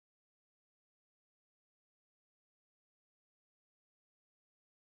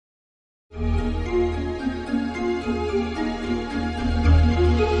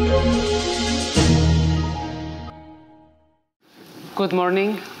Good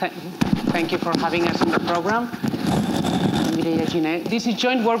morning. Thank you for having us in the program. This is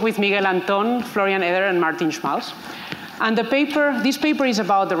joint work with Miguel Anton, Florian Eder, and Martin Schmalz. And this paper is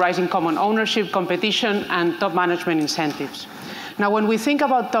about the rising common ownership, competition, and top management incentives. Now, when we think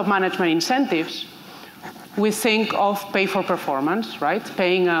about top management incentives, we think of pay for performance, right?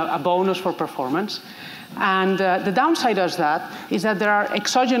 Paying a bonus for performance. And the downside of that is that there are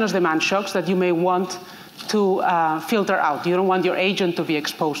exogenous demand shocks that you may want to filter out. You don't want your agent to be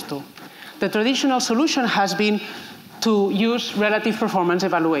exposed to. The traditional solution has been to use relative performance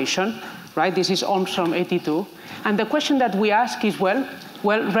evaluation, right? This is Armstrong 82. And the question that we ask is, well,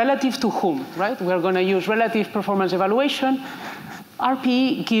 relative to whom, right? We're going to use relative performance evaluation.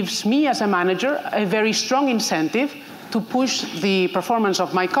 RPE gives me as a manager a very strong incentive to push the performance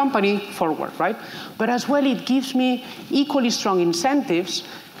of my company forward, right? But as well, it gives me equally strong incentives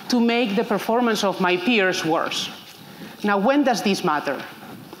to make the performance of my peers worse. Now, when does this matter?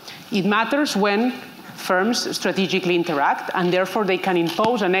 It matters when firms strategically interact, and therefore they can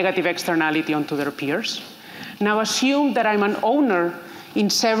impose a negative externality onto their peers. Now, assume that I'm an owner in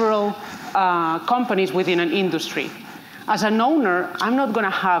several companies within an industry. As an owner, I'm not going to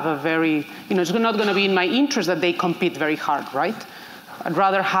have a very, it's not going to be in my interest that they compete very hard, right? I'd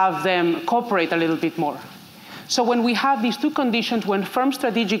rather have them cooperate a little bit more. So when we have these two conditions, when firms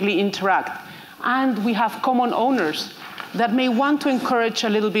strategically interact, and we have common owners that may want to encourage a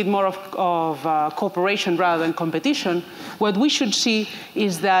little bit more of cooperation rather than competition, what we should see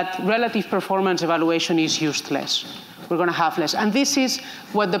is that relative performance evaluation is used less. We're going to have less. And this is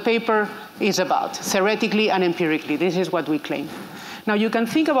what the paper is about, theoretically and empirically. This is what we claim. Now, you can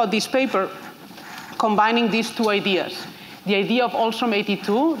think about this paper combining these two ideas. The idea of Ostrom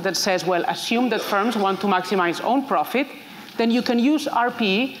 82 that says, well, assume that firms want to maximize own profit, then you can use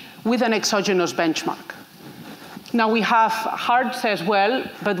RPE with an exogenous benchmark. Now, we have Hart says, well,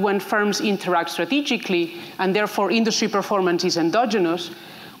 but when firms interact strategically, and therefore industry performance is endogenous,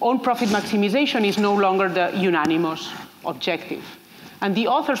 own profit maximization is no longer the unanimous objective. And the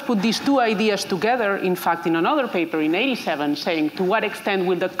authors put these two ideas together, in fact, in another paper in '87, saying to what extent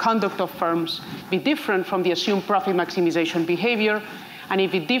will the conduct of firms be different from the assumed profit maximization behavior, and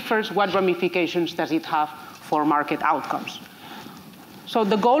if it differs, what ramifications does it have for market outcomes? So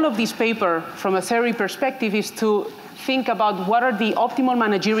the goal of this paper, from a theory perspective, is to think about what are the optimal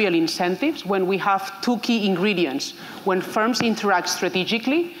managerial incentives when we have two key ingredients, when firms interact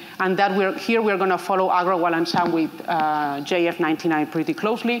strategically, and that we're going to follow Agrawal and Sam with JF99 pretty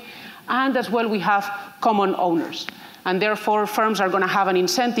closely, and as well we have common owners. And therefore, firms are going to have an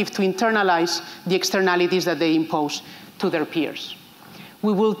incentive to internalize the externalities that they impose to their peers.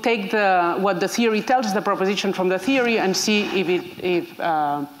 We will take what the theory tells us, the proposition from the theory, and see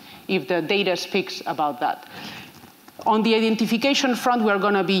if the data speaks about that. On the identification front, we're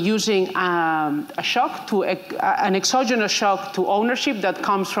going to be using an exogenous shock to ownership that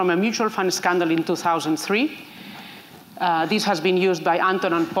comes from a mutual fund scandal in 2003. This has been used by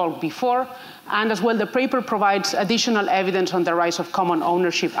Anton and Paul before. And as well, the paper provides additional evidence on the rise of common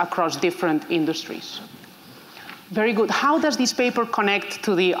ownership across different industries. Very good. How does this paper connect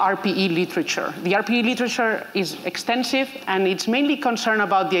to the RPE literature? The RPE literature is extensive, and it's mainly concerned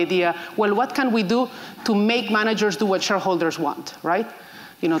about the idea, well, what can we do to make managers do what shareholders want, right?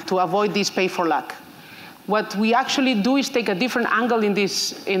 To avoid this pay for luck. What we actually do is take a different angle in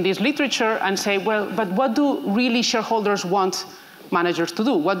this literature and say, well, but what do really shareholders want managers to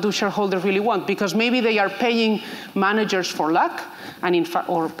do? What do shareholders really want? Because maybe they are paying managers for luck, and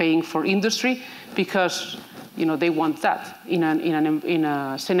or paying for industry because they want that. In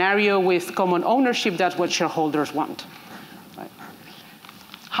a scenario with common ownership, that's what shareholders want. Right?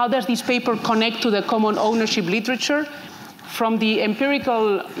 How does this paper connect to the common ownership literature? From the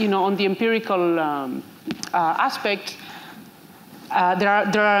empirical, on the empirical aspect, there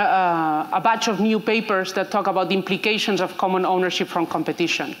are a batch of new papers that talk about the implications of common ownership from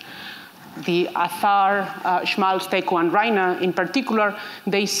competition. The Athar, Schmalz, Teko, and Reina, in particular,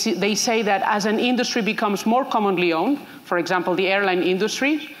 they say that as an industry becomes more commonly owned, for example, the airline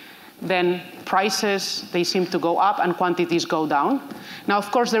industry, then prices, they seem to go up and quantities go down. Now,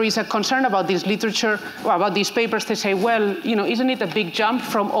 of course, there is a concern about this literature, or about these papers to say, well, isn't it a big jump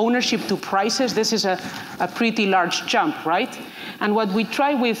from ownership to prices? This is a pretty large jump, right? And what we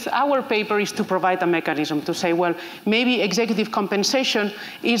try with our paper is to provide a mechanism to say, well, maybe executive compensation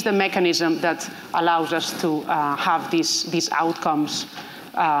is the mechanism that allows us to have these outcomes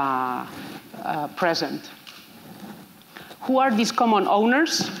present. Who are these common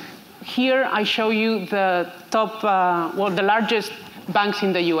owners? Here I show you the top, the largest banks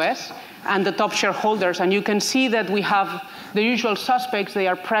in the US and the top shareholders. And you can see that we have the usual suspects, they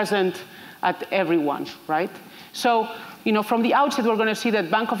are present at everyone, right? So, from the outset, we're going to see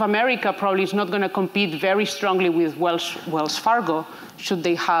that Bank of America probably is not going to compete very strongly with Wells Fargo, should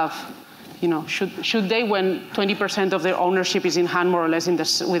they have, should they, when 20% of their ownership is in hand more or less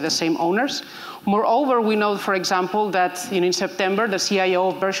with the same owners. Moreover, we know, for example, that in September, the CIO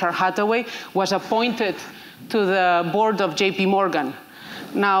of Berkshire Hathaway was appointed to the board of JP Morgan.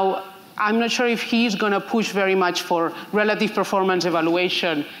 Now, I'm not sure if he's going to push very much for relative performance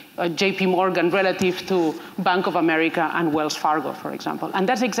evaluation, JP Morgan relative to Bank of America and Wells Fargo, for example. And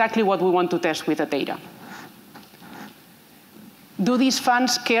that's exactly what we want to test with the data. Do these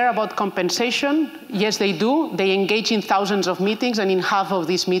funds care about compensation? Yes, they do. They engage in thousands of meetings, and in half of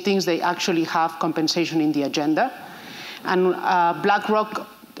these meetings, they actually have compensation in the agenda. And BlackRock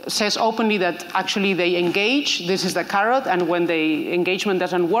says openly that actually they engage, this is the carrot, and when the engagement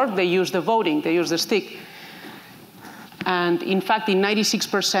doesn't work, they use the voting, they use the stick. And in fact, in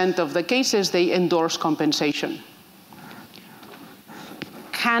 96% of the cases, they endorse compensation.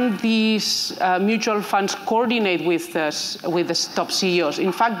 Can these mutual funds coordinate with the top CEOs?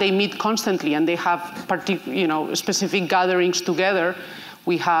 In fact, they meet constantly, and they have specific gatherings together.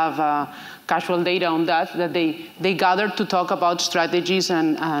 We have casual data on that they gather to talk about strategies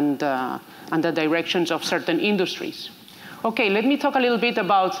and the directions of certain industries. Okay, let me talk a little bit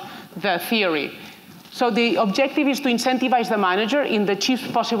about the theory. So the objective is to incentivize the manager in the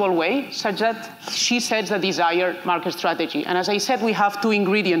cheapest possible way, such that she sets the desired market strategy. And as I said, we have two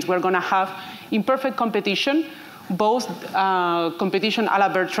ingredients. We're going to have imperfect competition, both competition a la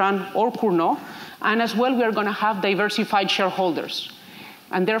Bertrand or Cournot, and as well we are going to have diversified shareholders.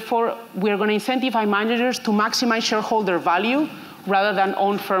 And therefore, we are going to incentivize managers to maximize shareholder value rather than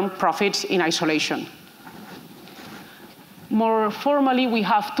own firm profits in isolation. More formally, we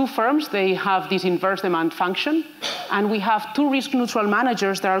have two firms. They have this inverse demand function. And we have two risk-neutral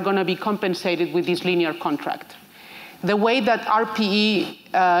managers that are going to be compensated with this linear contract. The way that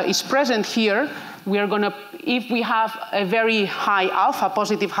RPE is present here, we are going to, if we have a very high alpha,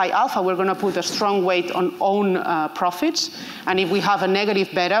 positive high alpha, we're going to put a strong weight on own profits. And if we have a negative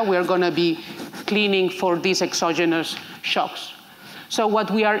beta, we're going to be cleaning for these exogenous shocks. So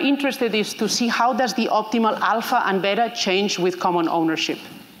what we are interested in is to see how does the optimal alpha and beta change with common ownership.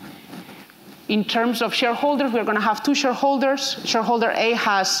 In terms of shareholders, we're going to have two shareholders. Shareholder A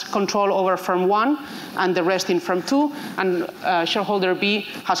has control over firm 1 and the rest in firm 2, and shareholder B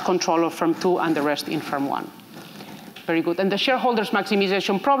has control of firm 2 and the rest in firm 1. Very good. And the shareholders'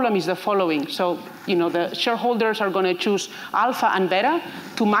 maximization problem is the following. So, the shareholders are going to choose alpha and beta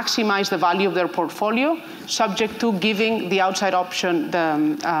to maximize the value of their portfolio, subject to giving the outside option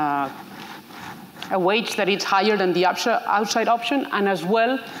a wage that is higher than the outside option, and as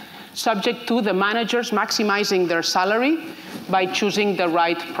well subject to the managers maximizing their salary by choosing the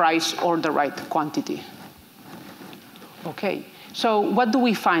right price or the right quantity. Okay. So what do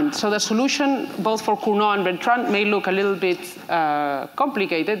we find? So the solution, both for Cournot and Bertrand, may look a little bit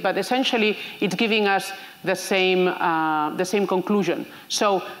complicated, but essentially it's giving us the same conclusion.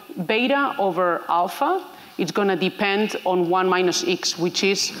 So beta over alpha, it's going to depend on 1 minus x, which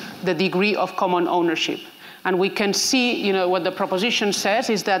is the degree of common ownership. And we can see, what the proposition says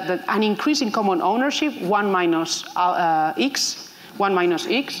is that an increase in common ownership, 1 minus x,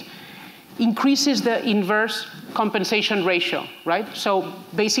 increases the inverse compensation ratio, right? So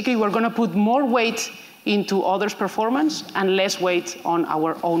basically, we're going to put more weight into others' performance and less weight on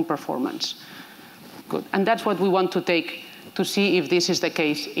our own performance. Good. And that's what we want to take to see if this is the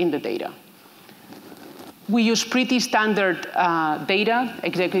case in the data. We use pretty standard data,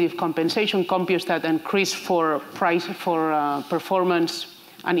 executive compensation, Compustat, and CRISP for performance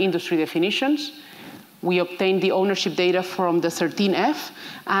and industry definitions. We obtained the ownership data from the 13F,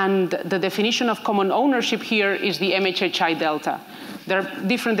 and the definition of common ownership here is the MHHI delta. There are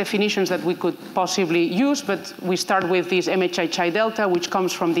different definitions that we could possibly use, but we start with this MHHI delta, which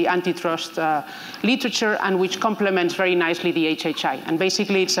comes from the antitrust literature and which complements very nicely the HHI. And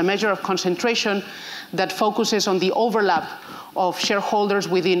basically, it's a measure of concentration that focuses on the overlap of shareholders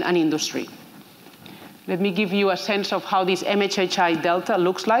within an industry. Let me give you a sense of how this MHHI delta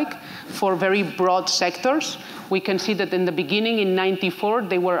looks like for very broad sectors. We can see that in the beginning, in '94,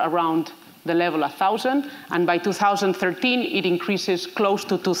 they were around the level 1,000, and by 2013, it increases close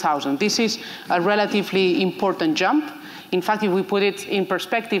to 2,000. This is a relatively important jump. In fact, if we put it in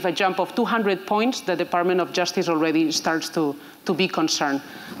perspective, a jump of 200 points, the Department of Justice already starts to be concerned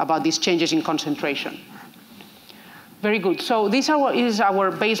about these changes in concentration. Very good. So this is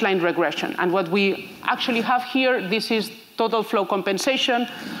our baseline regression. And what we actually have here, this is total flow compensation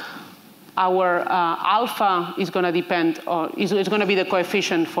Our alpha is going to depend, or is going to be the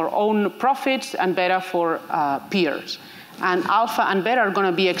coefficient for own profits and beta for peers. And alpha and beta are going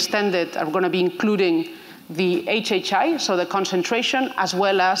to be extended, are going to be including the HHI, so the concentration, as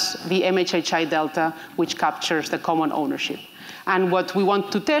well as the MHHI delta, which captures the common ownership. And what we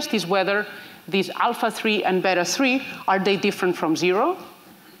want to test is whether these alpha 3 and beta 3, are they different from 0?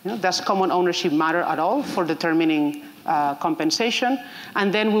 Does common ownership matter at all for determining compensation?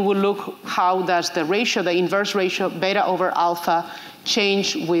 And then we will look how does the ratio, the inverse ratio, beta over alpha,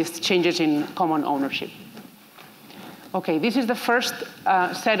 change with changes in common ownership. Okay, this is the first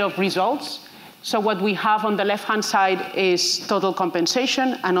set of results. So what we have on the left-hand side is total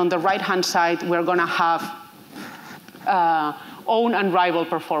compensation, and on the right-hand side, we're going to have own and rival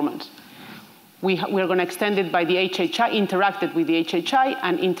performance. We're going to extend it by the HHI, interacted with the HHI,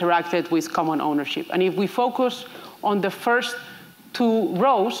 and interacted with common ownership. And if we focus on the first two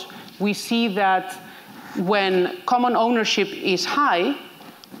rows, we see that when common ownership is high,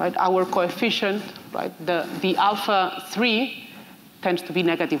 right, our coefficient, right, the alpha 3 tends to be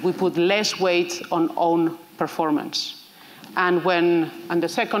negative. We put less weight on own performance. And the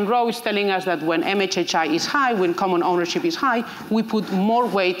second row is telling us that when MHHI is high, when common ownership is high, we put more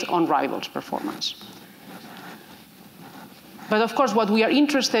weight on rivals' performance. But of course, what we are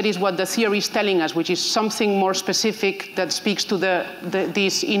interested in is what the theory is telling us, which is something more specific that speaks to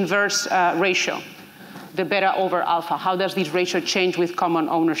this inverse ratio, the beta over alpha. How does this ratio change with common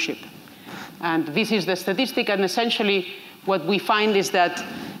ownership? And this is the statistic, and essentially what we find is that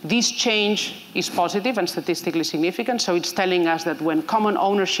this change is positive and statistically significant, so it's telling us that when common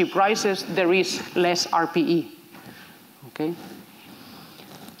ownership rises, there is less RPE. Okay?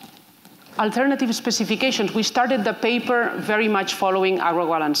 Alternative specifications. We started the paper very much following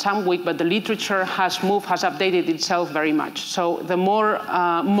Agrawal and Samwick, but the literature has updated itself very much. So the more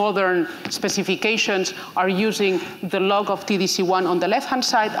modern specifications are using the log of TDC1 on the left-hand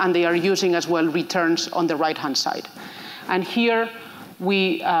side, and they are using as well returns on the right-hand side. And here,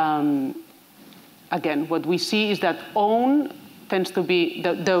 again, what we see is that own tends to be,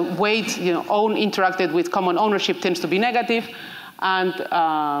 the weight, own interacted with common ownership tends to be negative, and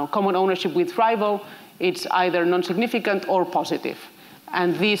common ownership with rival, it's either non-significant or positive.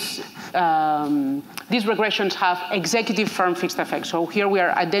 And these regressions have executive firm fixed effects. So here we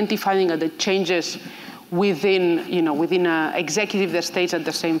are identifying the changes within an executive that stays at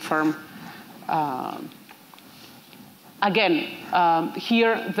the same firm. Again,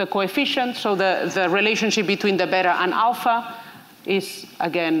 here the coefficient, so the relationship between the beta and alpha is,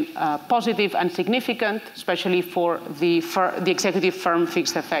 again, positive and significant, especially for the executive firm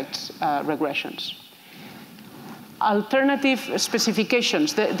fixed effects regressions. Alternative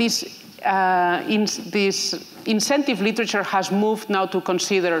specifications. This incentive literature has moved now to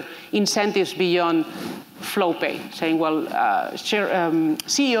consider incentives beyond flow pay, saying, well,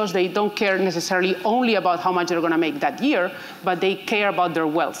 CEOs, they don't care necessarily only about how much they're going to make that year, but they care about their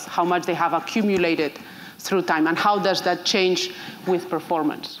wealth, how much they have accumulated through time, and how does that change with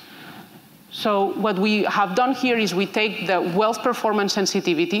performance. So what we have done here is we take the wealth performance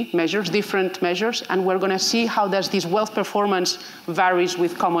sensitivity measures, different measures, and we're going to see how does this wealth performance varies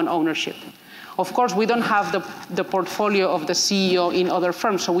with common ownership. Of course, we don't have the portfolio of the CEO in other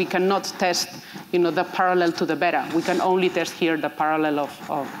firms, so we cannot test the parallel to the beta. We can only test here the parallel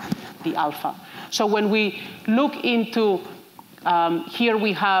of the alpha. So when we look into, here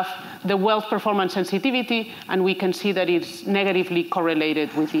we have the wealth performance sensitivity, and we can see that it's negatively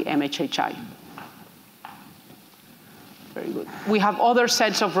correlated with the MHHI. Very good. We have other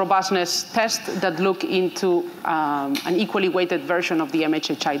sets of robustness tests that look into an equally weighted version of the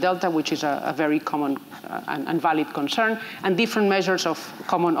MHHI delta, which is a very common and valid concern, and different measures of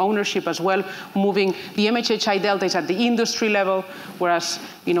common ownership as well, moving. The MHHI delta is at the industry level, whereas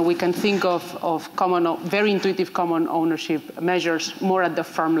we can think of very intuitive common ownership measures more at the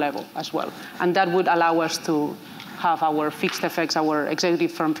firm level as well. And that would allow us to have our fixed effects, our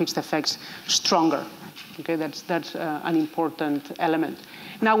executive firm fixed effects, stronger. Okay, that's an important element.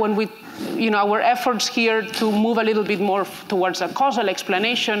 Now, when our efforts here to move a little bit more towards a causal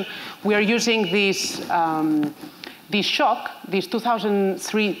explanation, we are using this shock, this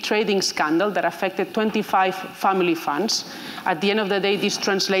 2003 trading scandal that affected 25 family funds. At the end of the day, this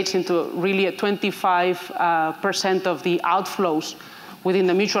translates into really a 25% of the outflows within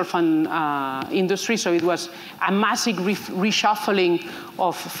the mutual fund industry. So it was a massive reshuffling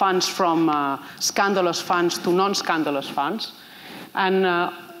of funds from scandalous funds to non-scandalous funds. And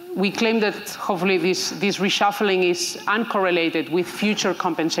we claim that hopefully this reshuffling is uncorrelated with future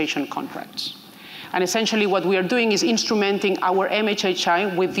compensation contracts. And essentially what we are doing is instrumenting our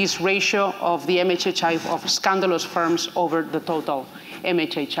MHHI with this ratio of the MHHI of scandalous firms over the total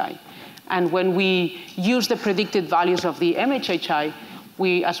MHHI. And when we use the predicted values of the MHHI,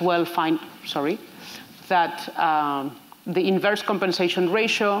 we as well find, that the inverse compensation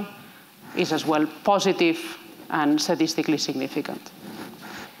ratio is as well positive and statistically significant.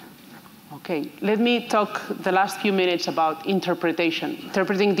 Okay, let me talk the last few minutes about interpretation,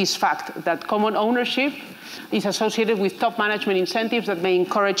 interpreting this fact that common ownership is associated with top management incentives that may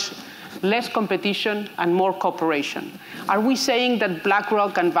encourage less competition and more cooperation. Are we saying that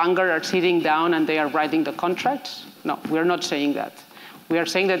BlackRock and Vanguard are sitting down and they are writing the contracts? No, we're not saying that. We are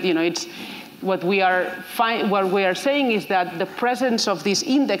saying that, it's what we are saying is that the presence of this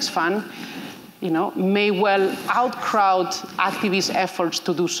index fund, may well outcrowd activist efforts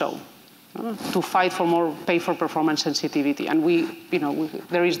to do so, to fight for more pay-for-performance sensitivity. And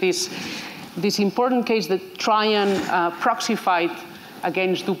there is this important case that Trian proxy fight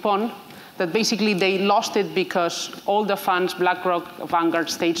against DuPont, that basically they lost it because all the funds, BlackRock, Vanguard,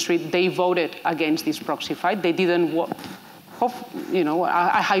 State Street, they voted against this proxy fight. They didn't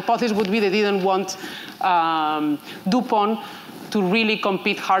a hypothesis would be they didn't want DuPont to really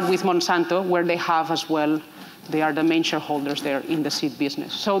compete hard with Monsanto, where they have as well, they are the main shareholders there in the seed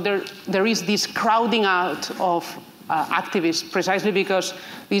business. So there is this crowding out of activists precisely because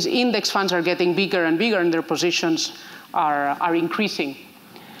these index funds are getting bigger and bigger and their positions are increasing.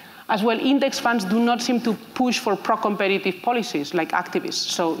 As well, index funds do not seem to push for pro-competitive policies like activists.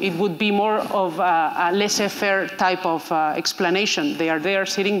 So it would be more of a laissez-faire type of explanation. They are there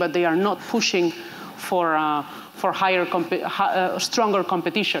sitting, but they are not pushing for stronger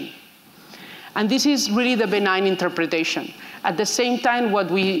competition. And this is really the benign interpretation. At the same time, what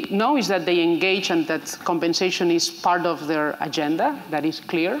we know is that they engage and that compensation is part of their agenda. That is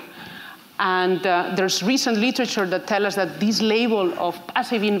clear. And there's recent literature that tells us that this label of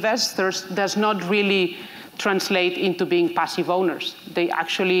passive investors does not really translate into being passive owners. They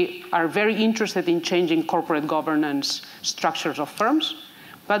actually are very interested in changing corporate governance structures of firms,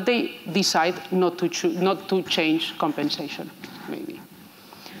 but they decide not to change compensation, maybe.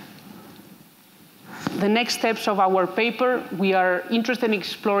 The next steps of our paper, we are interested in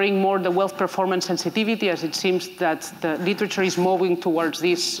exploring more the wealth performance sensitivity, as it seems that the literature is moving towards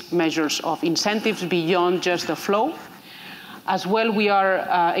these measures of incentives beyond just the flow. As well, we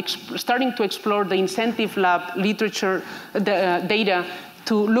are starting to explore the incentive lab literature, data,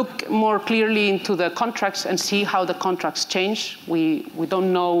 to look more clearly into the contracts and see how the contracts change. We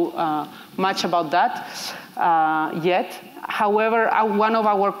don't know much about that yet. However, one of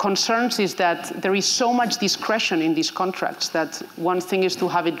our concerns is that there is so much discretion in these contracts that one thing is to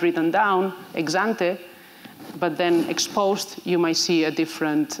have it written down ex ante, but then exposed, you might see a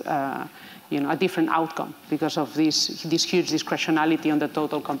different outcome because of this huge discretionality on the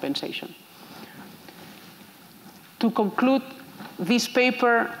total compensation. To conclude, this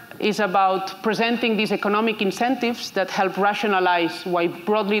paper is about presenting these economic incentives that help rationalize why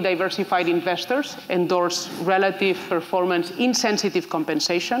broadly diversified investors endorse relative performance insensitive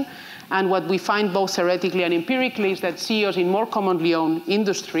compensation. And what we find both theoretically and empirically is that CEOs in more commonly owned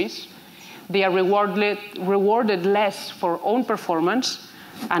industries, they are rewarded less for own performance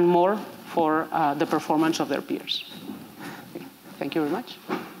and more for the performance of their peers. Okay. Thank you very much.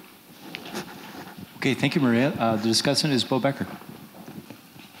 Okay, thank you, Maria. The discussant is Bo Becker.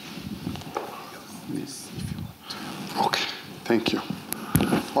 Okay, thank you.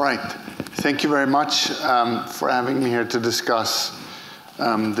 All right, thank you very much for having me here to discuss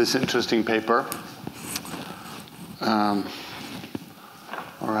this interesting paper. All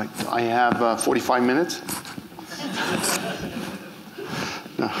right, I have 45 minutes.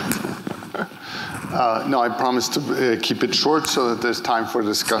 No, I promise to keep it short so that there's time for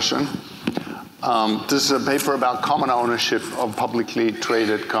discussion. This is a paper about common ownership of publicly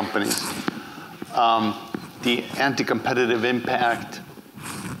traded companies. The anti-competitive impact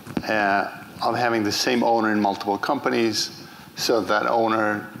of having the same owner in multiple companies, so that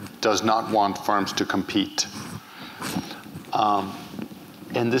owner does not want firms to compete.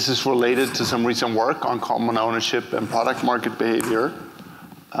 And this is related to some recent work on common ownership and product market behavior,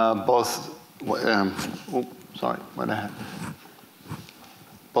 both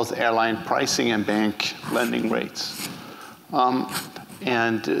airline pricing and bank lending rates.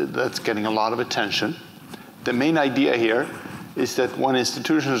 And that's getting a lot of attention. The main idea here is that when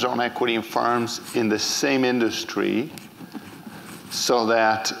institutions own equity in firms in the same industry, so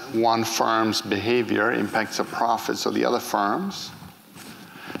that one firm's behavior impacts the profits of the other firms,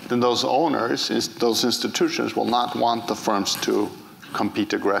 then those owners, those institutions, will not want the firms to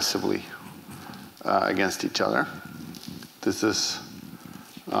compete aggressively. against each other. This is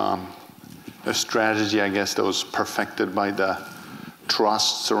a strategy, I guess, that was perfected by the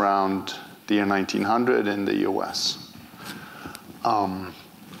trusts around the year 1900 in the US.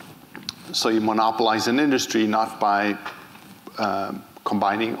 So you monopolize an industry not by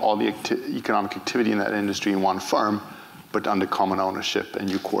combining all the economic activity in that industry in one firm, but under common ownership, and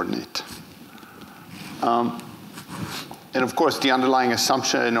you coordinate. And of course, the underlying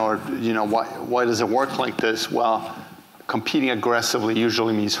assumption, or why does it work like this? Well, competing aggressively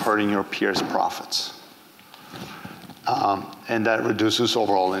usually means hurting your peers' profits. And that reduces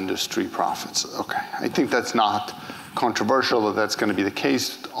overall industry profits. Okay, I think that's not controversial that that's going to be the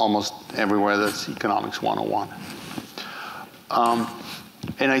case almost everywhere. That's Economics 101.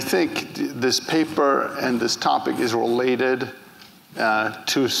 And I think this paper and this topic is related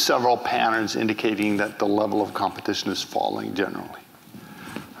to several patterns indicating that the level of competition is falling generally.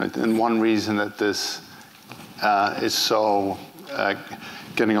 Right? And one reason that this is so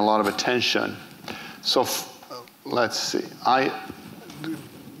getting a lot of attention. So let's see. I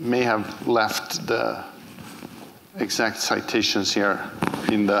may have left the exact citations here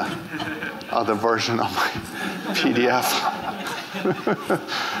in the other version of my PDF.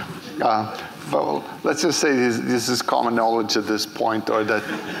 But let's just say this is common knowledge at this point, or that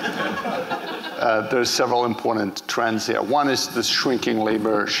there's several important trends here. One is the shrinking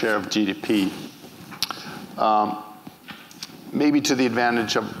labor share of GDP. Maybe to the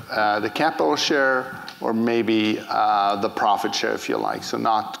advantage of the capital share, or maybe the profit share, if you like, so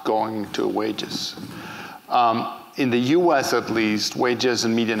not going to wages. In the US, at least, wages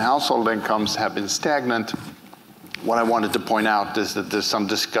and median household incomes have been stagnant. What I wanted to point out is that there's some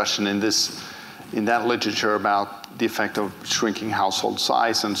discussion in that literature about the effect of shrinking household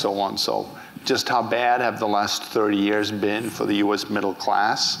size and so on. So just how bad have the last 30 years been for the US middle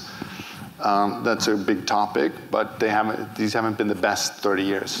class? That's a big topic, but these haven't been the best 30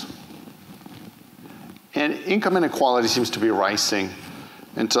 years. And income inequality seems to be rising.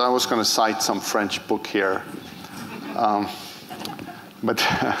 And so I was going to cite some French book here. But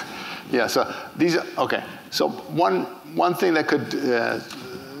yeah, so these, okay. So one thing that could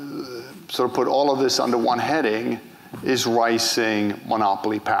sort of put all of this under one heading is rising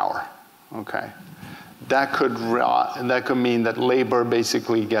monopoly power, okay? That could mean that labor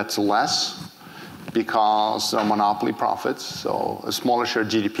basically gets less because of monopoly profits. So a smaller share of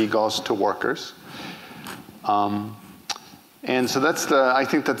GDP goes to workers. And so I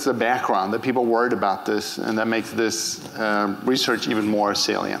think that's the background, that people are worried about this, and that makes this research even more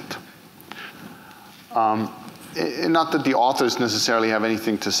salient. And not that the authors necessarily have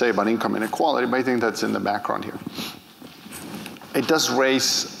anything to say about income inequality, but I think that's in the background here. It does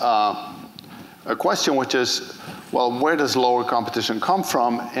raise a question, which is, well, where does lower competition come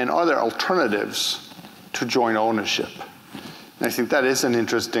from, and are there alternatives to joint ownership? And I think that is an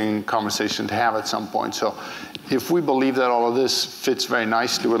interesting conversation to have at some point. So if we believe that all of this fits very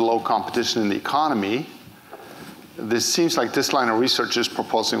nicely with low competition in the economy, this seems like this line of research is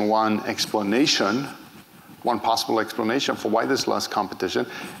proposing one possible explanation for why there's less competition.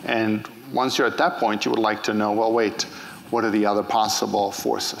 And once you're at that point, you would like to know, well, wait, what are the other possible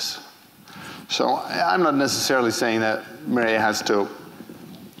forces? So I'm not necessarily saying that Mireia has to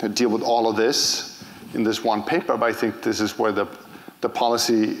deal with all of this in this one paper, but I think this is where the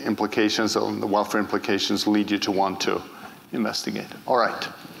policy implications and the welfare implications lead you to want to investigate. All right.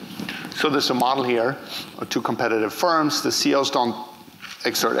 So there's a model here of two competitive firms. The CEOs don't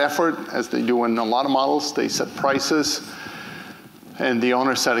exert effort, as they do in a lot of models. They set prices, and the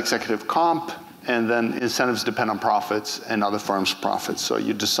owners set executive comp, and then incentives depend on profits and other firms' profits. So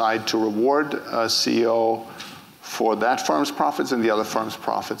you decide to reward a CEO for that firm's profits and the other firm's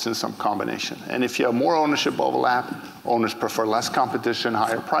profits in some combination. And if you have more ownership overlap, owners prefer less competition,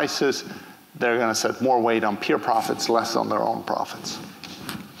 higher prices. They're going to set more weight on peer profits, less on their own profits.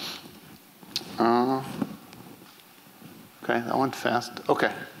 Okay, that went fast.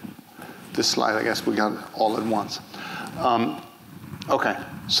 Okay. This slide, I guess we got all at once. Okay,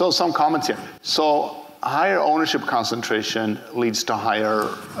 so some comments here. So higher ownership concentration leads to higher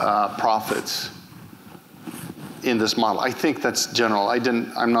profits in this model. I think that's general.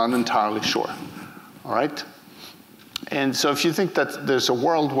 I'm not entirely sure. All right? And so if you think that there's a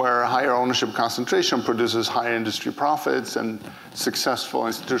world where higher ownership concentration produces higher industry profits and successful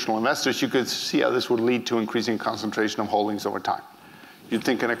institutional investors, you could see how this would lead to increasing concentration of holdings over time. You'd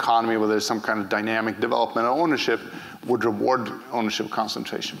think an economy where there's some kind of dynamic development of ownership would reward ownership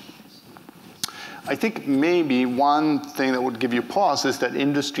concentration. I think maybe one thing that would give you pause is that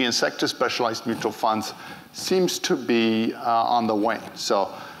industry and sector specialized mutual funds seems to be on the wane.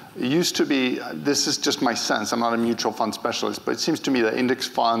 So It used to be, this is just my sense, I'm not a mutual fund specialist, but it seems to me that index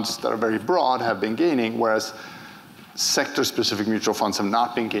funds that are very broad have been gaining, whereas sector-specific mutual funds have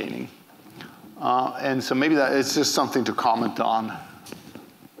not been gaining. And so maybe that it's just something to comment on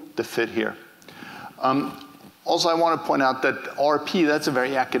the fit here. Also, I want to point out that RP, that's a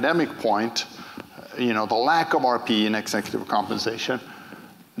very academic point. You know, the lack of RP in executive compensation,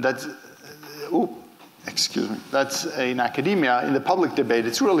 that's, excuse me, that's in academia. In the public debate,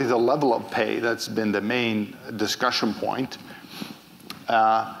 it's really the level of pay that's been the main discussion point.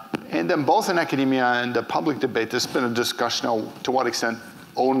 And then both in academia and the public debate, there's been a discussion of to what extent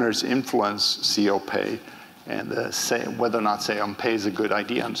owners influence CEO pay and whether or not CEO pay is a good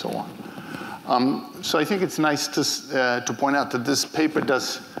idea and so on. So I think it's nice to point out that this paper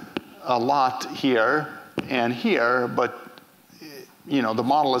does a lot here and here, but you know, the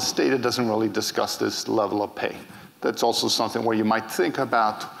model as stated doesn't really discuss this level of pay. That's also something where you might think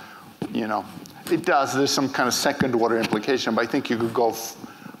about, you know, it does, there's some kind of second order implication, but I think you could go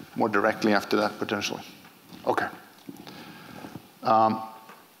more directly after that potentially. Okay.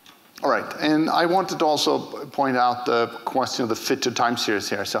 All right, and I wanted to also point out the question of the fit to time series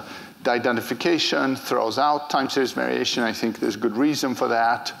here. So the identification throws out time series variation. I think there's good reason for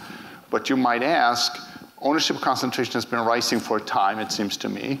that. But you might ask, ownership concentration has been rising for a time, it seems to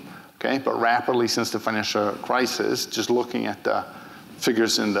me, okay? But rapidly since the financial crisis, just looking at the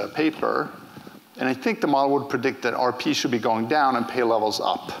figures in the paper. And I think the model would predict that RP should be going down and pay levels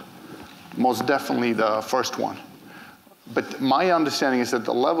up. Most definitely the first one. But my understanding is that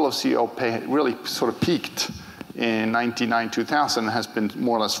the level of CEO pay really sort of peaked in 1999, 2000, and has been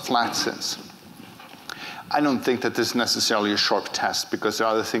more or less flat since. I don't think that this is necessarily a sharp test because there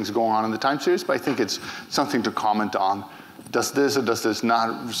are other things going on in the time series, but I think it's something to comment on. Does this or does this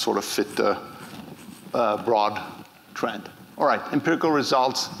not sort of fit the broad trend? All right, empirical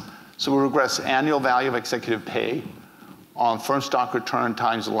results. So we regress annual value of executive pay on firm stock return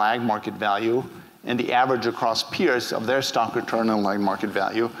times lag market value and the average across peers of their stock return and lag market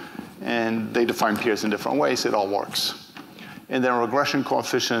value. And they define peers in different ways. It all works. And then regression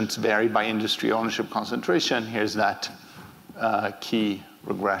coefficients vary by industry ownership concentration. Here's that key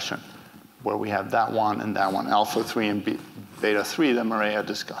regression where we have that one, alpha 3 and beta 3 that Maria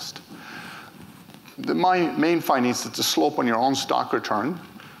discussed. My main finding is that the slope on your own stock return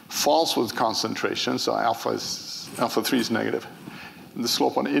falls with concentration, so alpha 3 is negative. And the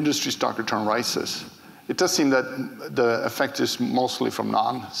slope on industry stock return rises. It does seem that the effect is mostly from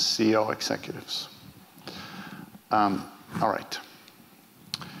non-CEO executives. All right.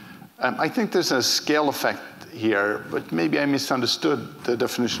 I think there's a scale effect here, but maybe I misunderstood the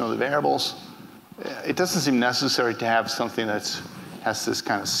definition of the variables. It doesn't seem necessary to have something that has this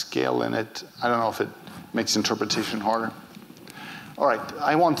kind of scale in it. I don't know if it makes interpretation harder. All right,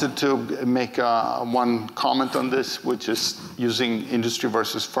 I wanted to make one comment on this, which is using industry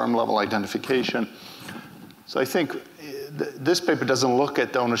versus firm level identification. So I think this paper doesn't look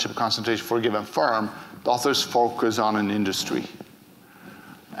at the ownership concentration for a given firm. The authors focus on an industry.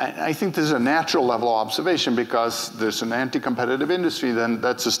 And I think this is a natural level of observation because there's an anti-competitive industry, then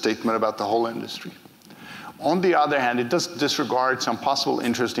that's a statement about the whole industry. On the other hand, it does disregard some possible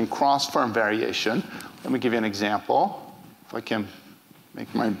interest in cross-firm variation. Let me give you an example, if I can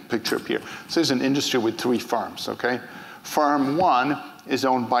make my picture appear. So there's an industry with 3 firms, okay? Firm 1 is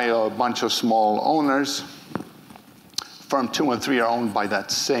owned by a bunch of small owners. Firm 2 and 3 are owned by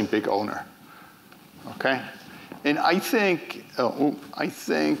that same big owner, okay? And I think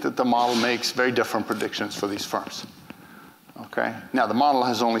that the model makes very different predictions for these firms, okay? Now, the model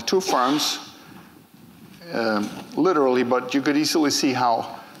has only 2 firms, literally, but you could easily see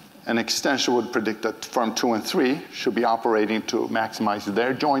how an extension would predict that firm 2 and 3 should be operating to maximize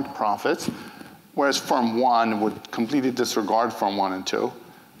their joint profits, whereas firm 1 would completely disregard firm 1 and 2.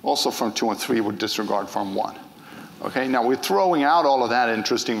 Also, firm 2 and 3 would disregard firm 1. Okay, now we're throwing out all of that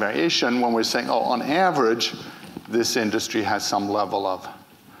interesting variation when we're saying, oh, on average, this industry has some level of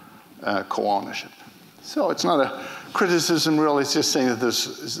co-ownership. So it's not a criticism, really. It's just saying that it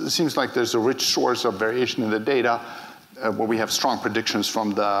seems like there's a rich source of variation in the data where we have strong predictions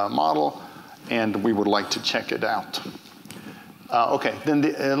from the model, and we would like to check it out. Okay, then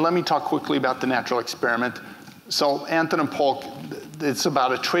let me talk quickly about the natural experiment. So Anton and Polk, it's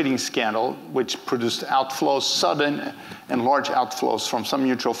about a trading scandal which produced outflows, sudden and large outflows from some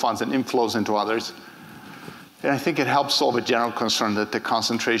mutual funds and inflows into others. And I think it helps solve a general concern that the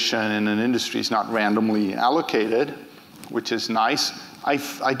concentration in an industry is not randomly allocated, which is nice.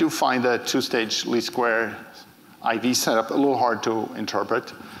 I do find the 2-stage least square IV setup a little hard to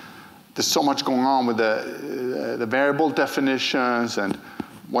interpret. There's so much going on with the variable definitions and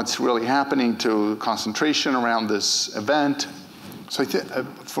what's really happening to concentration around this event. So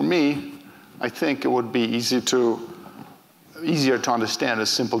for me, I think it would be easier to understand a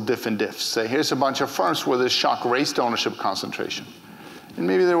simple diff and diff. Say, here's a bunch of firms where this shock raised ownership concentration. And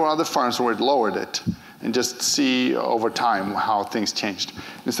maybe there were other firms where it lowered it, and just see over time how things changed,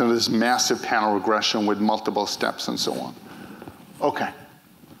 instead of this massive panel regression with multiple steps and so on. Okay,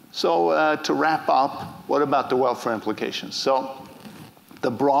 so to wrap up, what about the welfare implications? So the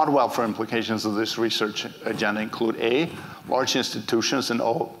broad welfare implications of this research agenda include A, large institutions and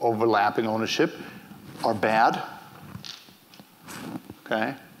overlapping ownership are bad.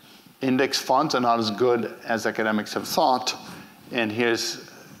 Okay, index funds are not as good as academics have thought, and here's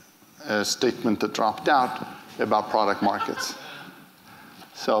a statement that dropped out about product markets.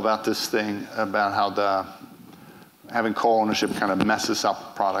 So about this thing about how having co-ownership kind of messes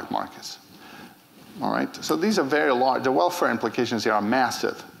up product markets. All right, so these are very large. The welfare implications here are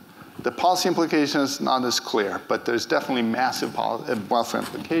massive. The policy implications, not as clear, but there's definitely massive welfare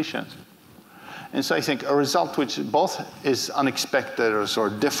implications. And so I think a result which both is unexpected or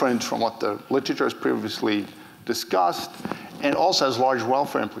sort of different from what the literature has previously discussed, and also has large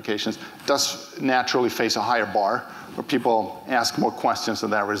welfare implications, does naturally face a higher bar, where people ask more questions of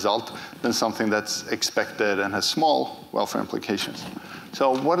that result than something that's expected and has small welfare implications.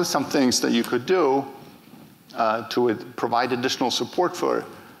 So what are some things that you could do to provide additional support for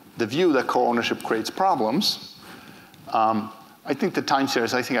the view that co-ownership creates problems? I think the time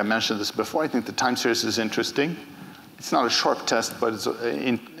series, I think I mentioned this before, I think the time series is interesting. It's not a sharp test, but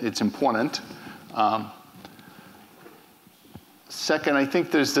it's important. Second, I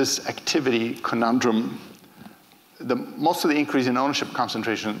think there's this activity conundrum. Most of the increase in ownership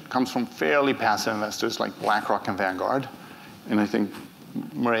concentration comes from fairly passive investors like BlackRock and Vanguard. And I think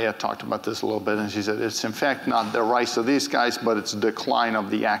Maria talked about this a little bit, and she said it's in fact not the rise of these guys, but it's the decline of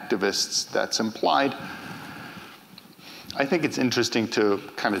the activists that's implied. I think it's interesting to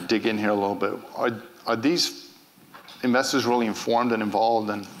kind of dig in here a little bit. Are these investors really informed and involved,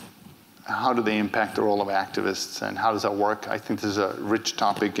 and how do they impact the role of activists, and how does that work? I think this is a rich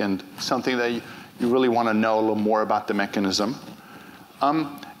topic and something that you really want to know a little more about the mechanism.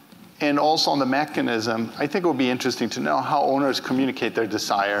 And also on the mechanism, I think it would be interesting to know how owners communicate their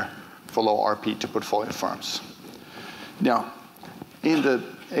desire for low RP to portfolio firms. Now, in the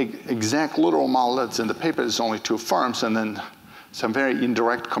exact literal model that's in the paper, there's only 2 firms, and then some very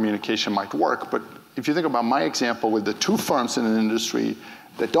indirect communication might work. But if you think about my example with the 2 firms in an industry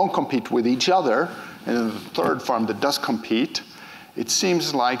that don't compete with each other, and then the 3rd firm that does compete, it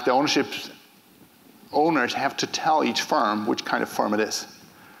seems like the owners have to tell each firm which kind of firm it is.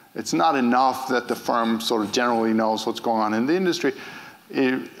 It's not enough that the firm sort of generally knows what's going on in the industry.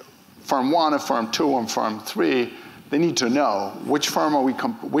 Firm 1 and firm 2 and firm 3, they need to know which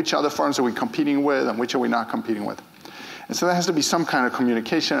other firms are we competing with and which are we not competing with. And so there has to be some kind of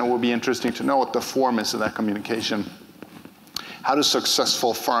communication. It will be interesting to know what the form is of that communication. How do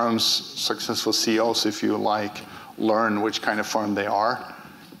successful firms, successful CEOs, if you like, learn which kind of firm they are?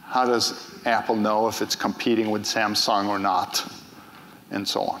 How does Apple know if it's competing with Samsung or not? And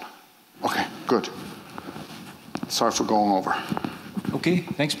so on. Okay, good. Sorry for going over. Okay,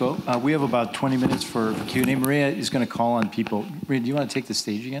 thanks, Bo. We have about 20 minutes for Q&A. Maria is going to call on people. Maria, do you want to take the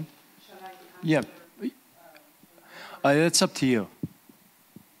stage again? Shall I? Yeah. It's up to you.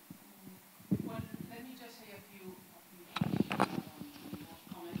 Well, let me just say a few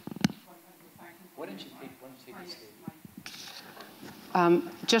comments. Why don't you take the stage?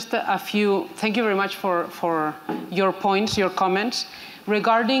 Just a few. Thank you very much for your points, your comments.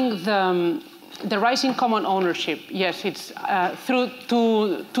 Regarding the rising common ownership, yes, it's through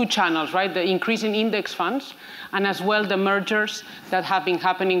two channels, right? The increase in index funds, and as well the mergers that have been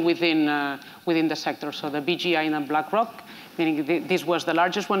happening within the sector. So the BGI and BlackRock, meaning this was the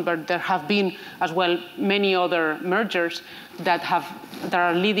largest one, but there have been as well many other mergers that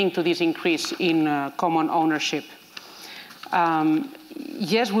are leading to this increase in common ownership.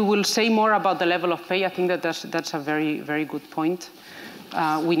 Yes, we will say more about the level of pay. I think that's a very, very good point.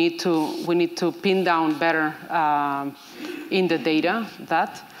 We need to pin down better in the data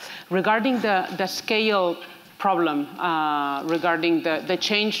that. Regarding the scale problem, regarding the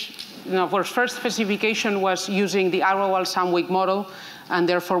change, our first specification was using the Agrawal-Samwick model, and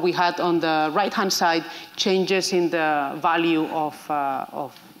therefore we had on the right-hand side changes in the value of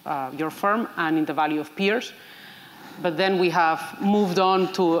your firm and in the value of peers. But then we have moved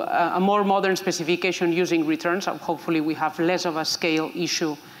on to a more modern specification using returns. Hopefully we have less of a scale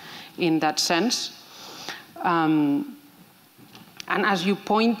issue in that sense. And as you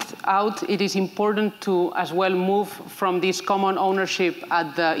point out, it is important to as well move from this common ownership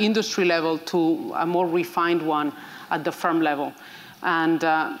at the industry level to a more refined one at the firm level. And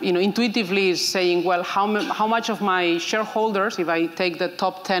intuitively is saying, well, how much of my shareholders, if I take the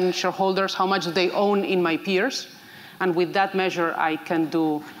top 10 shareholders, how much they own in my peers? And with that measure, I can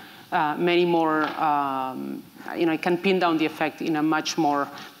do many more, I can pin down the effect in a much more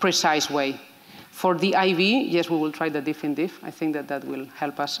precise way. For the IV, yes, we will try the diff in diff. I think that will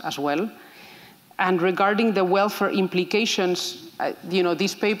help us as well. And regarding the welfare implications,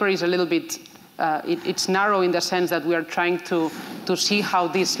 this paper is a little bit, it's narrow in the sense that we are trying to see how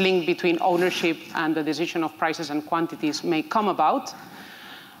this link between ownership and the decision of prices and quantities may come about.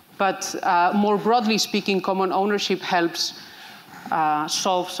 But more broadly speaking, common ownership helps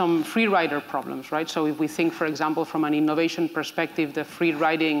solve some free rider problems, right? So if we think, for example, from an innovation perspective, the free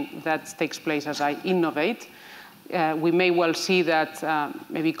riding that takes place as I innovate, we may well see that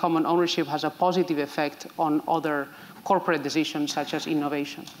maybe common ownership has a positive effect on other corporate decisions, such as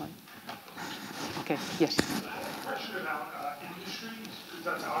innovation, right? Okay, yes? I have a question about industry, because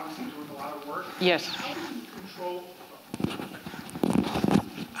that's obviously doing a lot of work. Yes.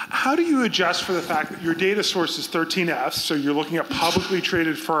 How do you adjust for the fact that your data source is 13F, so you're looking at publicly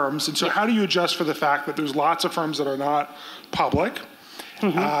traded firms, and so how do you adjust for the fact that there's lots of firms that are not public,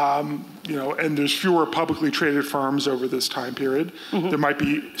 and there's fewer publicly traded firms over this time period? There might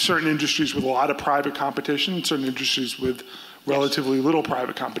be certain industries with a lot of private competition, certain industries with relatively little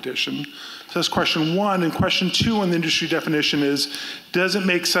private competition. So that's question one. And question two on the industry definition is, does it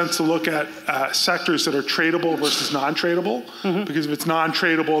make sense to look at sectors that are tradable versus non-tradable? Because if it's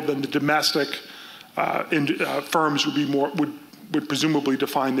non-tradable, then the domestic firms would be would presumably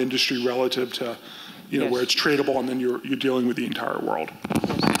define the industry relative to where it's tradable, and then you're dealing with the entire world.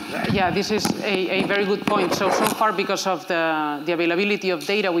 Yeah, this is a very good point. So far, because of the availability of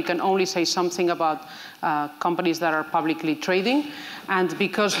data, we can only say something about companies that are publicly trading. And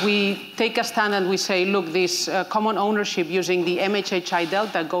because we take a stand and we say, look, this common ownership using the MHHI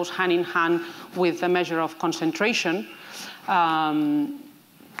delta goes hand in hand with the measure of concentration,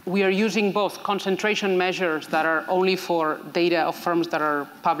 we are using both concentration measures that are only for data of firms that are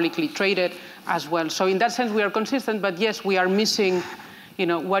publicly traded as well. So in that sense, we are consistent, but yes, we are missing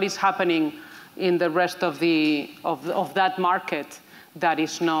what is happening in the rest of that market that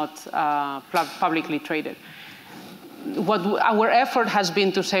is not publicly traded. What our effort has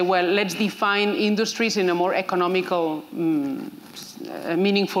been to say, well, let's define industries in a more economical,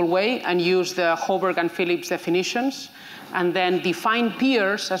 meaningful way and use the Hoberg and Phillips definitions, and then define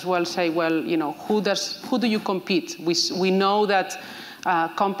peers as well, say, well, who do you compete? We know that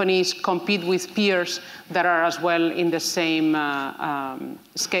companies compete with peers that are as well in the same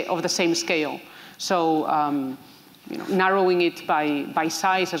of the same scale. So narrowing it by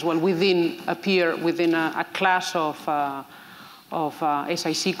size as well within a peer, within a class of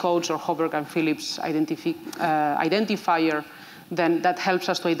SIC codes or Hoberg and Phillips identifier, then that helps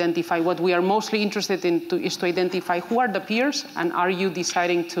us to identify. What we are mostly interested in is to identify who are the peers, and are you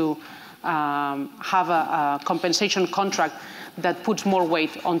deciding to have a compensation contract that puts more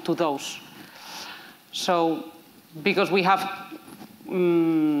weight onto those. So because we have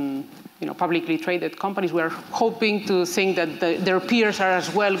publicly traded companies, we are hoping to think that their peers are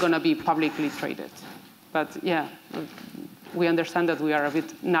as well going to be publicly traded. But yeah, we understand that we are a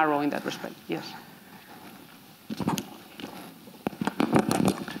bit narrow in that respect, yes.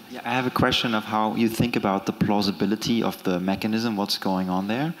 I have a question of how you think about the plausibility of the mechanism, what's going on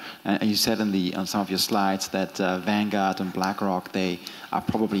there. And you said on some of your slides that Vanguard and BlackRock, they are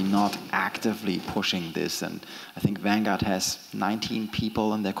probably not actively pushing this. And I think Vanguard has 19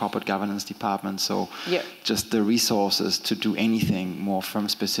 people in their corporate governance department, so just the resources to do anything more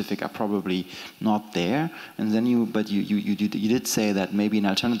firm-specific are probably not there. And then you did say that maybe an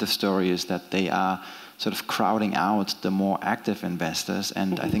alternative story is that they are sort of crowding out the more active investors,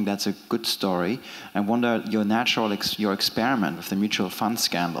 and I think that's a good story. I wonder your experiment with the mutual fund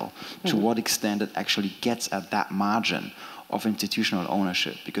scandal, to what extent it actually gets at that margin of institutional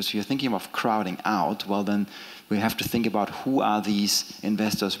ownership. Because if you're thinking of crowding out, well then we have to think about who are these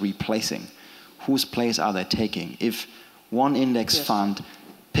investors replacing? Whose place are they taking? If one index fund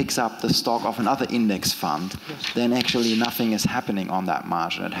picks up the stock of another index fund, then actually nothing is happening on that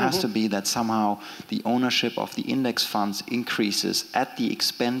margin. It has to be that somehow the ownership of the index funds increases at the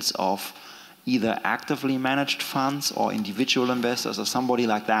expense of either actively managed funds or individual investors or somebody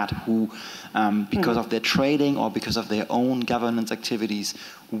like that who, because of their trading or because of their own governance activities,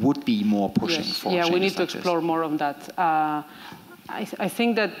 would be more pushing for changes. Yeah, we need to explore more on that. I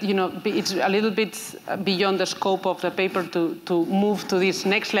think that it's a little bit beyond the scope of the paper to move to this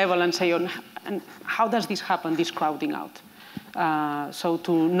next level and say, and how does this happen, this crowding out? So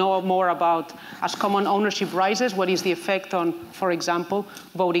to know more about, as common ownership rises, what is the effect on, for example,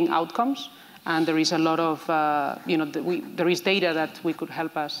 voting outcomes? And there is a lot of, there is data that we could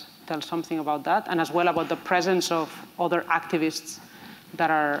help us tell something about that, and as well about the presence of other activists that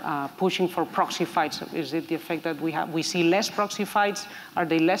are pushing for proxy fights. Is it the effect that we see less proxy fights? Are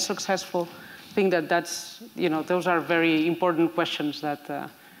they less successful? I think that those are very important questions that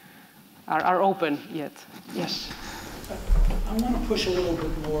are open yet. Yes. I want to push a little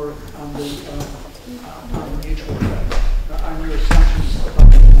bit more on the mutual effect, on your assumptions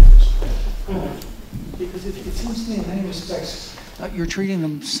about the numbers. Because it seems to me in many respects, you're treating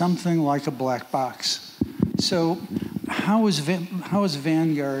them something like a black box. So how is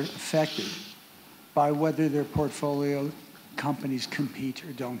Vanguard affected by whether their portfolio companies compete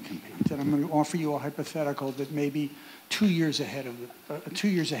or don't compete? And I'm going to offer you a hypothetical that may be 2 years ahead of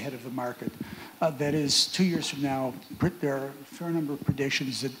the market. That is, 2 years from now, there are a fair number of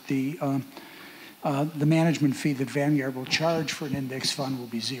predictions that the management fee that Vanguard will charge for an index fund will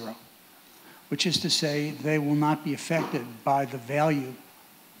be zero, which is to say they will not be affected by the value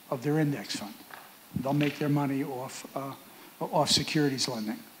of their index fund. They'll make their money off securities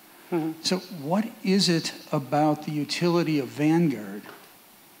lending. Mm-hmm. So what is it about the utility of Vanguard,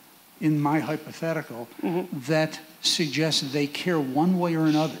 in my hypothetical, mm-hmm. that suggests they care one way or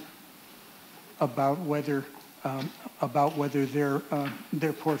another about whether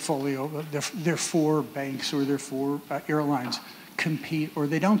their portfolio, their 4 banks or their 4 airlines compete or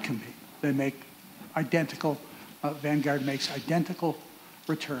they don't compete? They make identical, Vanguard makes identical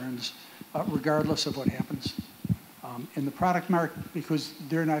returns regardless of what happens in the product market, because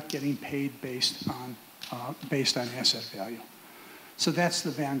they're not getting paid based on asset value. So that's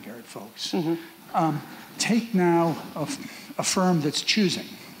the Vanguard folks. Mm-hmm. Take now a firm that's choosing.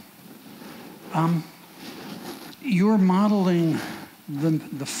 You're modeling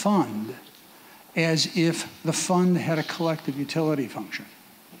the fund as if the fund had a collective utility function.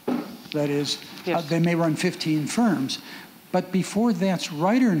 That is, yes. They may run 15 firms, but before that's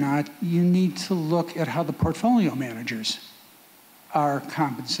right or not, you need to look at how the portfolio managers are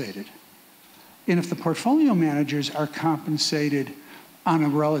compensated. And if the portfolio managers are compensated on a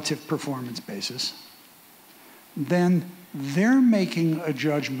relative performance basis, then they're making a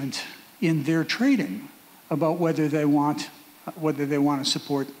judgment in their trading about whether they want to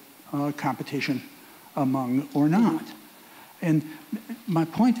support competition among or not. And my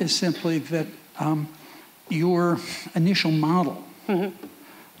point is simply that your initial model mm-hmm.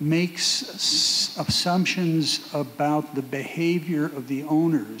 makes assumptions about the behavior of the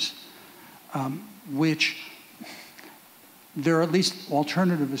owners, which there are at least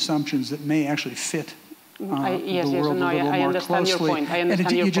alternative assumptions that may actually fit the world a little more understand closely. Your point. I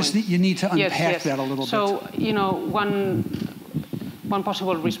understand your point. You need to unpack that a little bit. So, one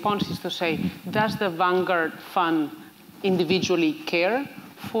possible response is to say, does the Vanguard fund individually care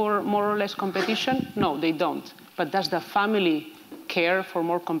for more or less competition? No, they don't. But does the family care for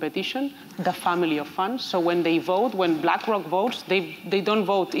more competition? The family of funds. So when they vote, when BlackRock votes, they don't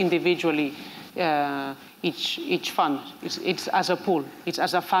vote individually each fund. It's as a pool. It's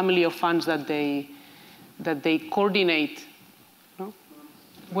as a family of funds that they coordinate. No?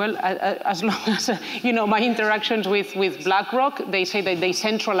 Well, as long as my interactions with BlackRock, they say that they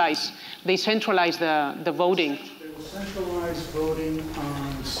centralize the voting. They will centralize voting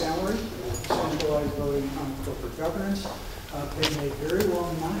on salary, centralize voting on corporate governance. They may very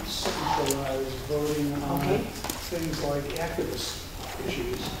well not centralize voting on things like activist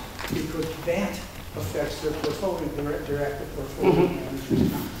issues, because that affects their portfolio, their active portfolio mm-hmm.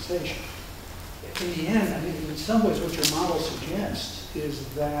 managers' compensation. In the end, I mean, in some ways, what your model suggests is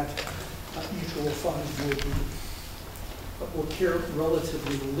that mutual funds will care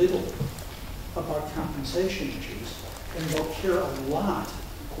relatively little about compensation issues, and they'll care a lot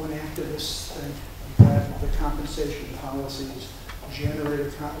when activists think that the compensation policies generate an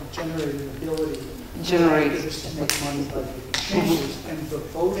ability for activists to make money by making changes, and the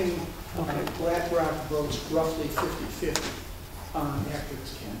voting, BlackRock votes roughly 50-50 on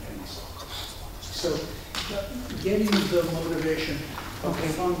activist campaigns. So getting the motivation of the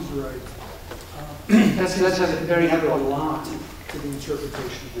funds right, that's a very a lot to the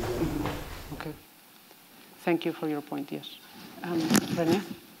interpretation of the data. Okay. Thank you for your point, yes. René?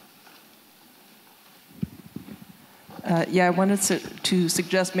 Yeah, I wanted to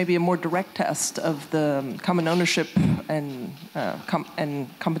suggest maybe a more direct test of the common ownership and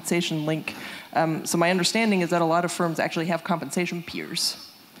compensation link. So my understanding is that a lot of firms actually have compensation peers.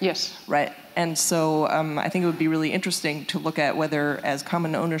 Yes. Right. And so I think it would be really interesting to look at whether, as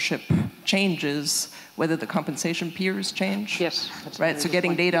common ownership changes, whether the compensation peers change. Yes. Right. So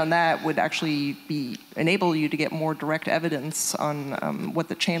getting data on that would actually enable you to get more direct evidence on what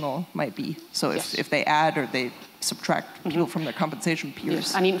the channel might be. So if they add or they subtract people from their compensation peers.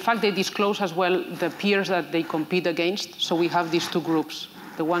 Yes. And in fact, they disclose as well the peers that they compete against. So we have these two groups: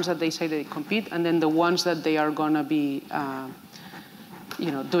 the ones that they say they compete, and then the ones that they are going to be.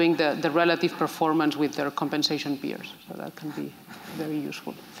 Doing the relative performance with their compensation peers. So that can be very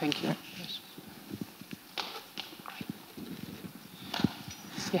useful. Thank you. Yes.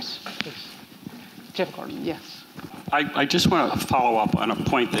 Yes, please. Jeff Gordon, yes. I just want to follow up on a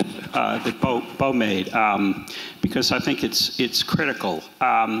point that Bo made, because I think it's critical.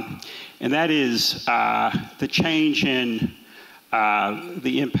 And that is the change in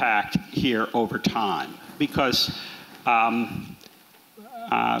the impact here over time. Because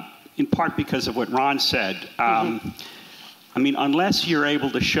in part because of what Ron said. I mean, unless you're able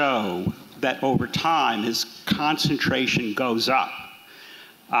to show that over time his concentration goes up,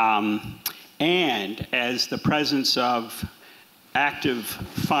 and as the presence of active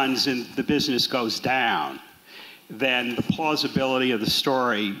funds in the business goes down, then the plausibility of the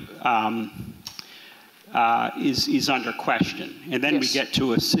story is under question. And then we get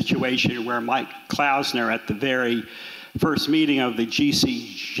to a situation where Mike Klausner at the very first meeting of the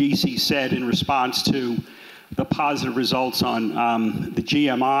GC said in response to the positive results on the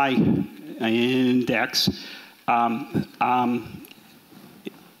GMI index,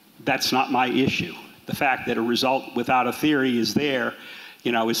 that's not my issue. The fact that a result without a theory is there,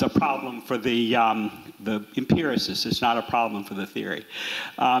 is a problem for the empiricist. It's not a problem for the theory.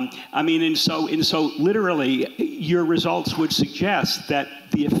 I mean, and so literally, your results would suggest that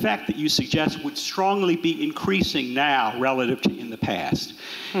the effect that you suggest would strongly be increasing now relative to in the past.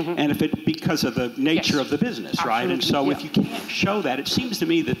 And if it, because of the nature of the business, right? And so if you can't show that, it seems to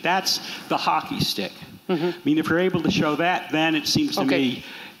me that that's the hockey stick. I mean, if you're able to show that, then it seems to me,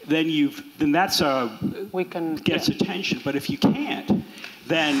 then that's gets attention. But if you can't,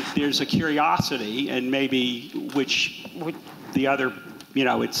 then there's a curiosity, and maybe which the other,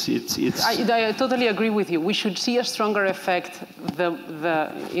 it's. I totally agree with you. We should see a stronger effect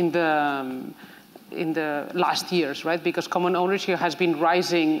in the last years, right? Because common ownership has been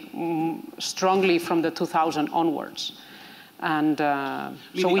rising strongly from the 2000 onwards, and so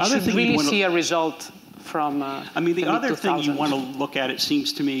we should really see a result from the other thing you want to look at, it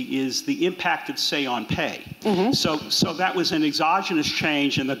seems to me, is the impact of say on pay. So that was an exogenous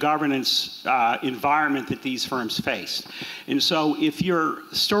change in the governance environment that these firms faced. And so if your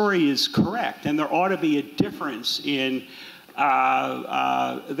story is correct, then there ought to be a difference in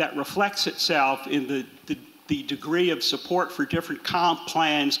that reflects itself in the degree of support for different comp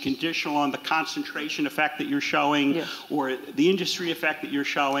plans conditional on the concentration effect that you're showing, or the industry effect that you're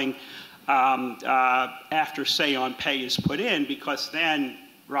showing. After say on pay is put in, because then,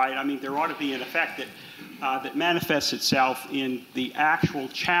 right, I mean, there ought to be an effect that manifests itself in the actual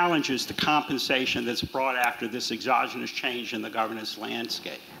challenges to compensation that's brought after this exogenous change in the governance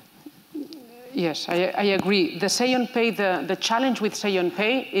landscape. Yes, I agree. The say on pay, the challenge with say on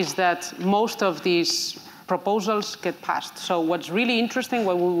pay is that most of these proposals get passed. So what's really interesting,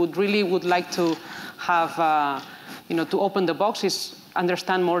 what we would like to have, to open the box is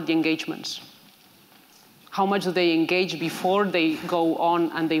understand more the engagements. How much do they engage before they go on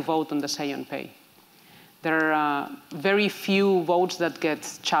and they vote on the say on pay? There are very few votes that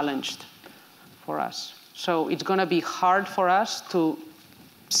get challenged for us. So it's going to be hard for us to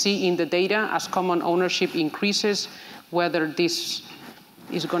see in the data as common ownership increases whether this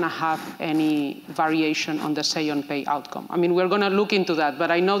is going to have any variation on the say on pay outcome. I mean, we're going to look into that, but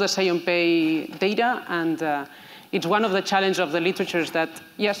I know the say on pay data, and it's one of the challenges of the literature is that,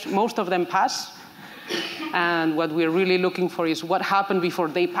 yes, most of them pass. And what we're really looking for is what happened before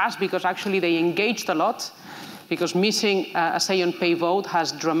they passed, because actually they engaged a lot, because missing a say on pay vote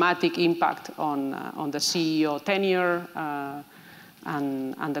has dramatic impact on the CEO tenure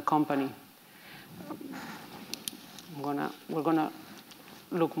and the company. We're gonna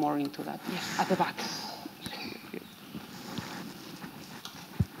look more into that. Yes, at the back.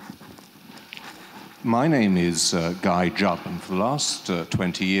 My name is Guy Jubb, and for the last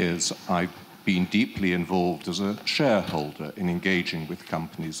 20 years, I've been deeply involved as a shareholder in engaging with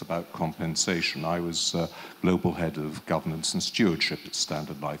companies about compensation. I was global head of governance and stewardship at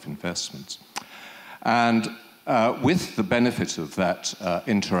Standard Life Investments. And with the benefit of that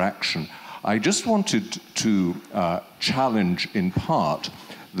interaction, I just wanted to challenge in part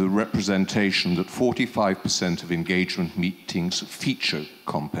the representation that 45% of engagement meetings feature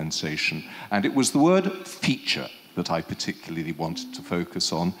compensation. And it was the word feature that I particularly wanted to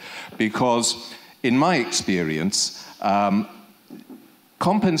focus on, because in my experience,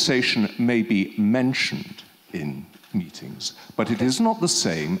 compensation may be mentioned in meetings, but it is not the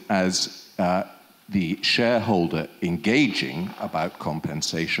same as the shareholder engaging about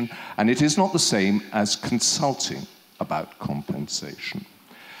compensation, and it is not the same as consulting about compensation.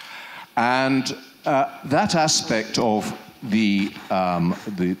 And that aspect of the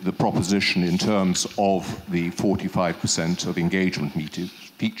proposition in terms of the 45% of engagement meetings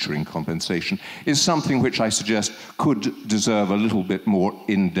featuring compensation is something which I suggest could deserve a little bit more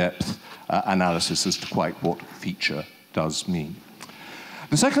in-depth analysis as to quite what feature does mean.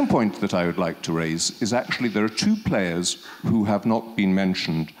 The second point that I would like to raise is actually there are two players who have not been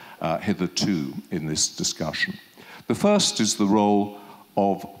mentioned hitherto in this discussion. The first is the role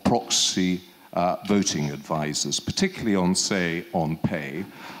of proxy voting advisors, particularly on, say, on pay,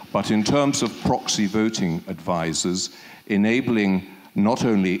 but in terms of proxy voting advisors enabling not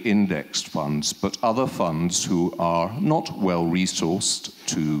only indexed funds, but other funds who are not well resourced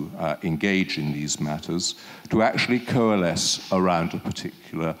to engage in these matters, to actually coalesce around a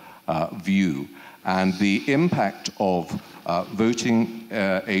particular view. And the impact of voting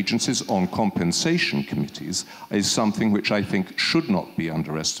agencies on compensation committees is something which I think should not be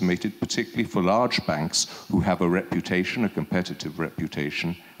underestimated, particularly for large banks who have a reputation, a competitive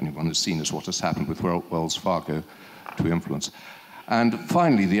reputation. Anyone has seen as what has happened with Wells Fargo to influence. And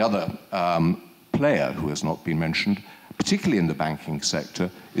finally, the other player who has not been mentioned, particularly in the banking sector,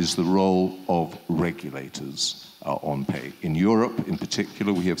 is the role of regulators on pay. In Europe, in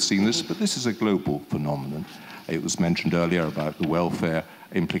particular, we have seen this, but this is a global phenomenon. It was mentioned earlier about the welfare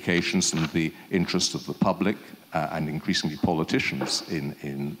implications and the interest of the public and increasingly politicians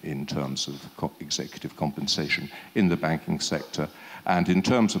in terms of executive compensation in the banking sector. And in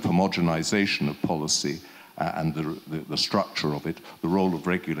terms of homogenization of policy, and the structure of it, the role of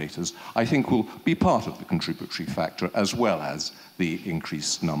regulators, I think will be part of the contributory factor, as well as the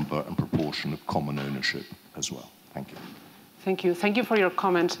increased number and proportion of common ownership as well. Thank you. Thank you. Thank you for your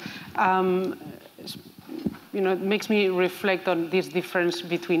comments. It makes me reflect on this difference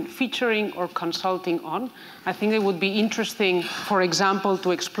between featuring or consulting on. I think it would be interesting, for example,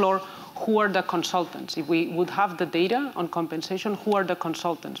 to explore who are the consultants. If we would have the data on compensation, who are the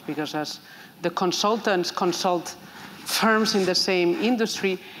consultants? Because as the consultants consult firms in the same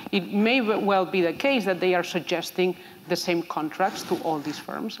industry, it may well be the case that they are suggesting the same contracts to all these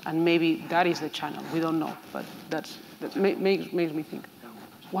firms, and maybe that is the channel. We don't know, but that makes me think.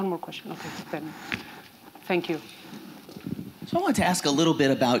 One more question. Okay, Ben. Thank you. So I wanted to ask a little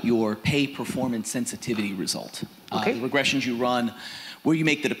bit about your pay performance sensitivity result. Okay. The regressions you run, where you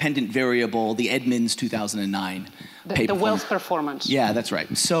make the dependent variable, the Edmonds 2009 the wealth performance. Yeah, that's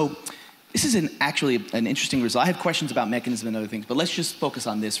right. So this is actually an interesting result. I have questions about mechanism and other things, but let's just focus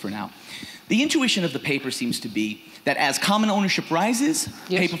on this for now. The intuition of the paper seems to be that as common ownership rises,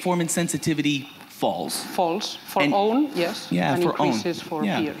 pay performance sensitivity falls. Falls. For own, yes. Yeah, and for increases own. For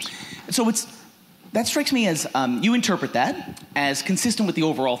peers. So that strikes me as, you interpret that as consistent with the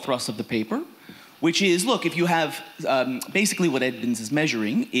overall thrust of the paper, which is, look, if you have, basically what Edmonds is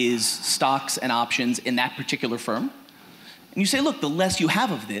measuring is stocks and options in that particular firm, and you say, look, the less you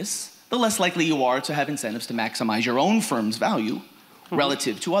have of this, the less likely you are to have incentives to maximize your own firm's value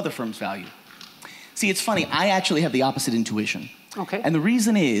relative to other firms' value. See, it's funny, I actually have the opposite intuition. Okay. And the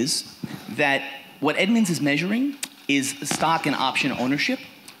reason is that what Edmonds is measuring is stock and option ownership,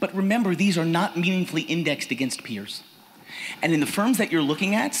 but remember, these are not meaningfully indexed against peers. And in the firms that you're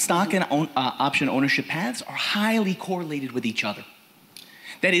looking at, stock and option ownership paths are highly correlated with each other.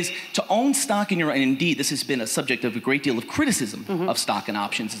 That is, to own stock in your, and indeed, this has been a subject of a great deal of criticism of stock and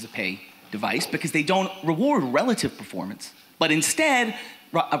options as a pay device, because they don't reward relative performance, but instead,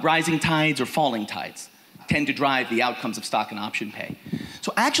 rising tides or falling tides tend to drive the outcomes of stock and option pay.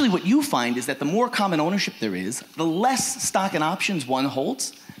 So actually what you find is that the more common ownership there is, the less stock and options one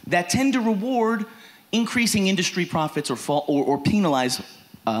holds that tend to reward increasing industry profits or penalize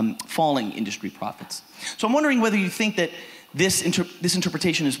falling industry profits. So I'm wondering whether you think that this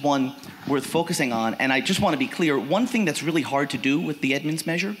interpretation is one worth focusing on. And I just want to be clear, one thing that's really hard to do with the Edmonds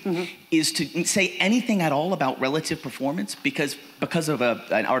measure is to say anything at all about relative performance because of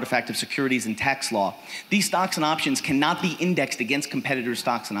an artifact of securities and tax law. These stocks and options cannot be indexed against competitors'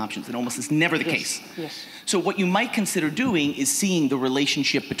 stocks and options. It almost is never the case. Yes. So what you might consider doing is seeing the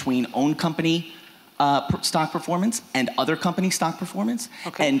relationship between own company stock performance and other company stock performance,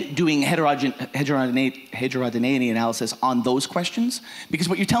 Okay. and doing heterogeneity analysis on those questions. Because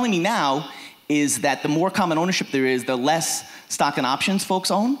what you're telling me now is that the more common ownership there is, the less stock and options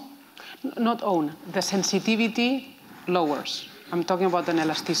folks own? Not own. The sensitivity lowers. I'm talking about an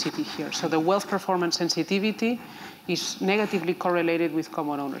elasticity here. So the wealth performance sensitivity is negatively correlated with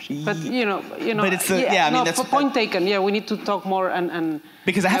common ownership. But But it's I mean, that's point taken. Yeah, we need to talk more and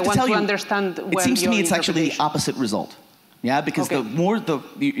because I have to want tell you, understand. it seems to me your it's actually the interpretation. opposite result. Yeah, because Okay. the more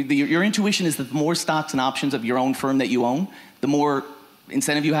your intuition is that the more stocks and options of your own firm that you own, the more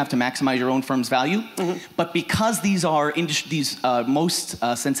incentive you have to maximize your own firm's value. Mm-hmm. But because these are most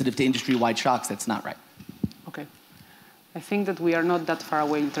sensitive to industry-wide shocks, that's not right. Okay. I think that we are not that far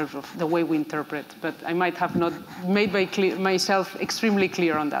away in terms of the way we interpret, but I might have not made myself extremely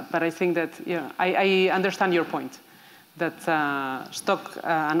clear on that. But I think that I understand your point, that stock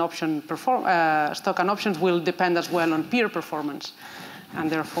and options will depend as well on peer performance, and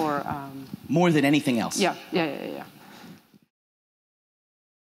therefore more than anything else. Yeah.